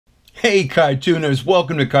Hey cartooners,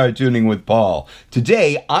 welcome to Cartooning with Paul.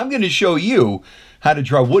 Today I'm going to show you how to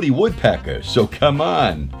draw Woody Woodpecker, so come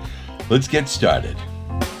on, let's get started.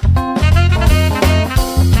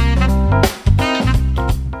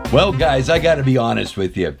 Well guys, I gotta be honest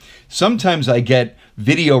with you. Sometimes I get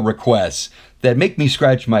video requests that make me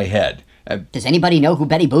scratch my head. Does anybody know who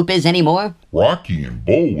Betty Boop is anymore? Rocky and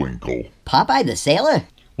Bullwinkle. Popeye the Sailor?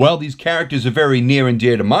 Well, these characters are very near and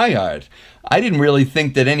dear to my heart. I didn't really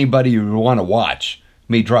think that anybody would want to watch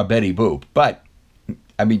me draw Betty Boop, but,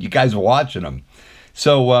 I mean, you guys were watching them.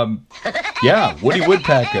 So, yeah, Woody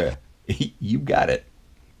Woodpecker, you got it.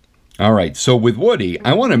 All right, so with Woody,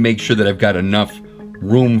 I want to make sure that I've got enough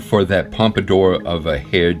room for that pompadour of a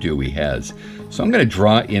hairdo he has. So I'm going to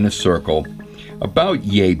draw in a circle about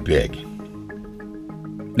yay big.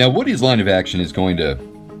 Now, Woody's line of action is going to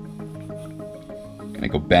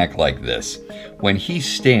go back like this. When he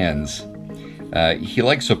stands, he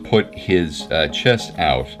likes to put his chest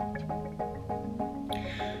out.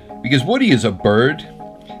 Because Woody is a bird,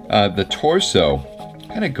 the torso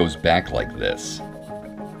kind of goes back like this.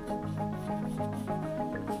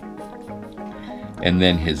 And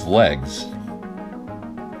then his legs,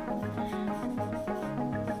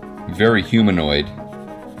 very humanoid,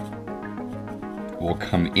 will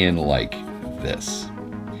come in like this.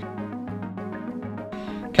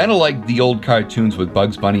 Kind of like the old cartoons with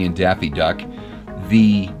Bugs Bunny and Daffy Duck,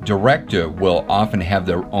 the director will often have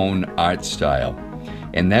their own art style.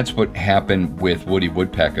 And that's what happened with Woody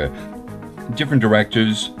Woodpecker. Different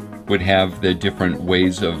directors would have their different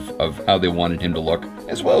ways of how they wanted him to look,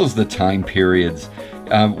 as well as the time periods.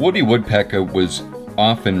 Woody Woodpecker was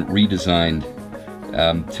often redesigned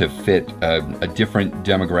to fit a different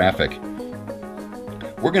demographic.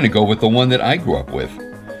 We're going to go with the one that I grew up with.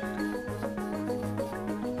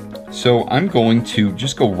 So I'm going to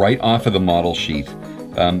just go right off of the model sheet.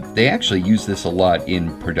 They actually use this a lot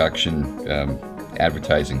in production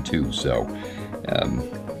advertising too. So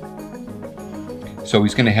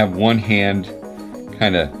he's going to have one hand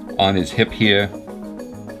kind of on his hip here,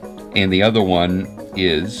 and the other one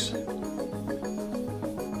is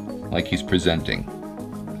like he's presenting.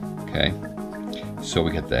 Okay, so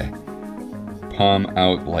we got the palm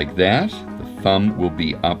out like that. The thumb will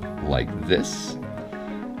be up like this.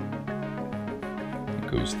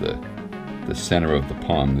 Goes the center of the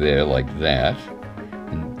palm there like that,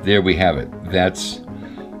 and there we have it. That's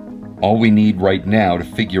all we need right now to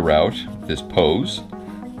figure out this pose.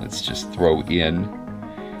 Let's just throw in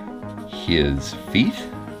his feet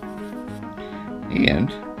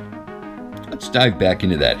and let's dive back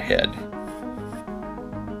into that head.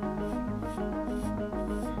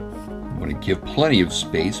 I want to give plenty of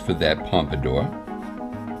space for that pompadour,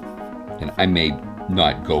 and I may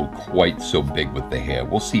not go quite so big with the hair.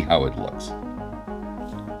 We'll see how it looks.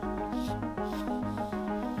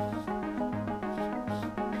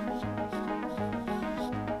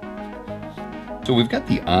 So we've got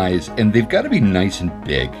the eyes, and they've got to be nice and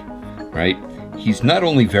big, right? He's not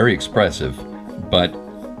only very expressive, but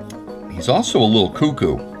he's also a little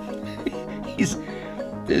cuckoo.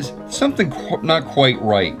 There's something not quite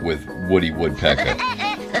right with Woody Woodpecker.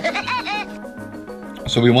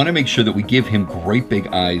 So we want to make sure that we give him great big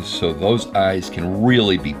eyes so those eyes can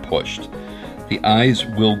really be pushed. The eyes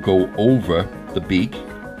will go over the beak,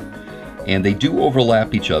 and they do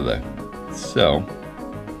overlap each other. So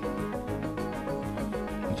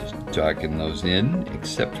just darken those in,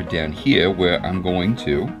 except for down here where I'm going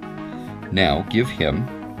to now give him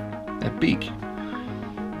that beak.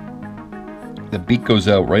 The beak goes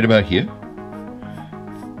out right about here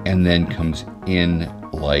and then comes in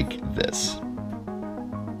like this.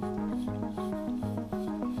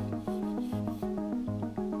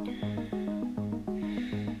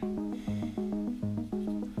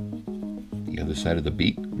 The other side of the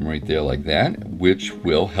beak right there like that, which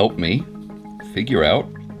will help me figure out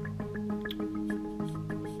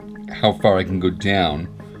how far I can go down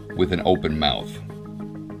with an open mouth.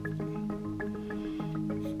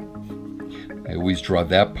 I always draw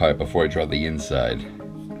that part before I draw the inside.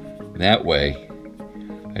 That way,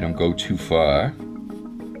 I don't go too far.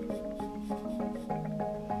 And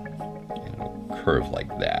it'll curve like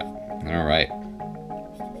that. All right.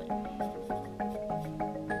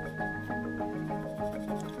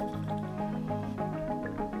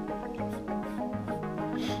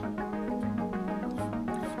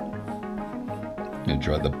 I'm going to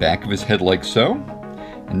draw the back of his head like so,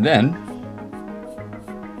 and then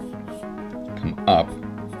come up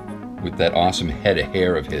with that awesome head of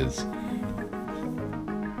hair of his.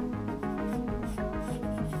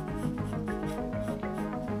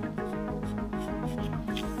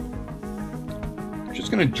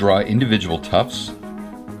 just going to draw individual tufts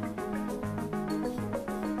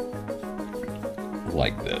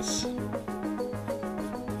like this.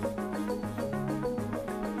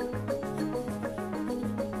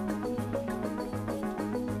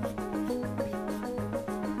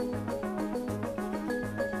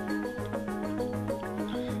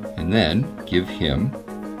 And then give him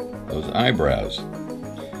those eyebrows.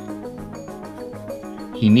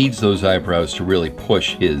 He needs those eyebrows to really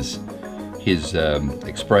push his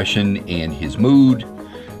expression and his mood,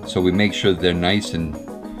 so we make sure they're nice and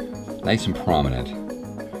prominent.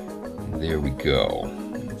 And there we go.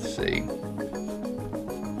 Let's see.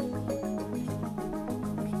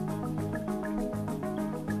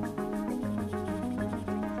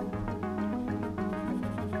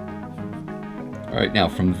 All right, now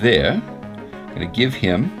from there, I'm going to give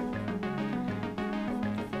him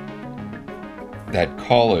that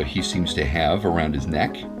collar he seems to have around his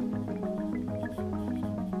neck.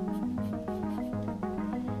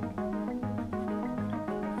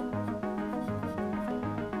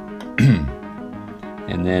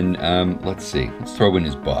 And then, let's see, let's throw in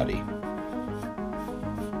his body.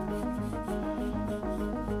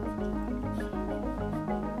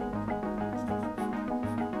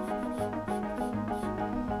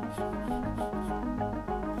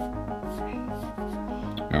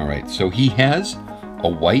 All right, so he has a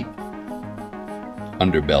white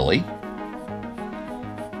underbelly,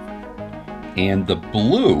 and the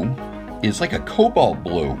blue is like a cobalt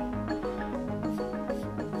blue.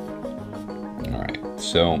 All right,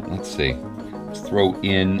 so let's see. Let's throw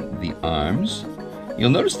in the arms. You'll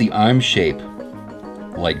notice the arm shape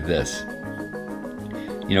like this.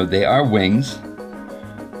 You know, they are wings,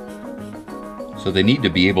 so they need to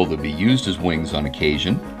be able to be used as wings on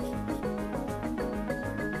occasion.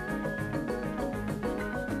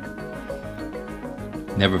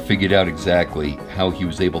 Never figured out exactly how he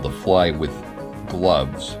was able to fly with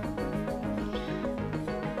gloves.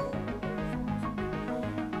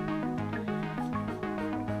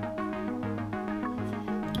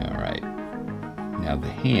 All right, now the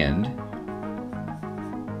hand,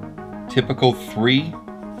 typical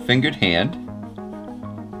 3-fingered hand.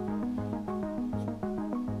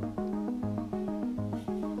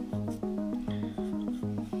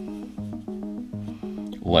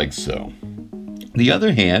 Like so. The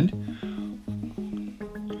other hand,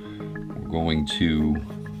 we're going to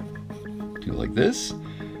do like this.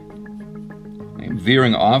 I'm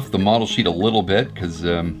veering off the model sheet a little bit because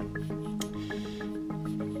throw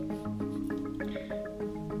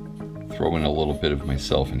in a little bit of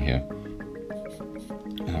myself in here.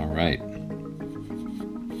 All right.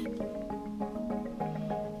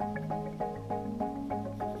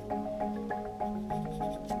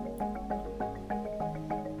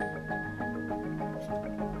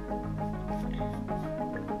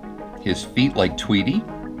 His feet like Tweety.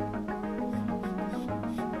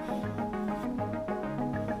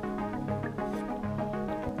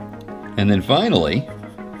 And then finally,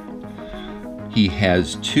 he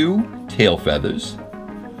has 2 tail feathers.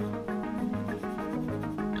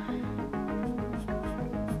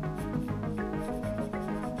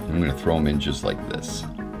 I'm going to throw them in just like this.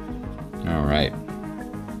 All right.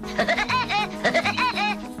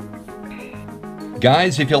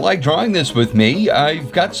 Guys, if you like drawing this with me,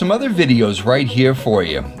 I've got some other videos right here for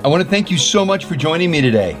you. I want to thank you so much for joining me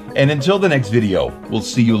today. And until the next video, we'll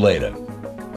see you later.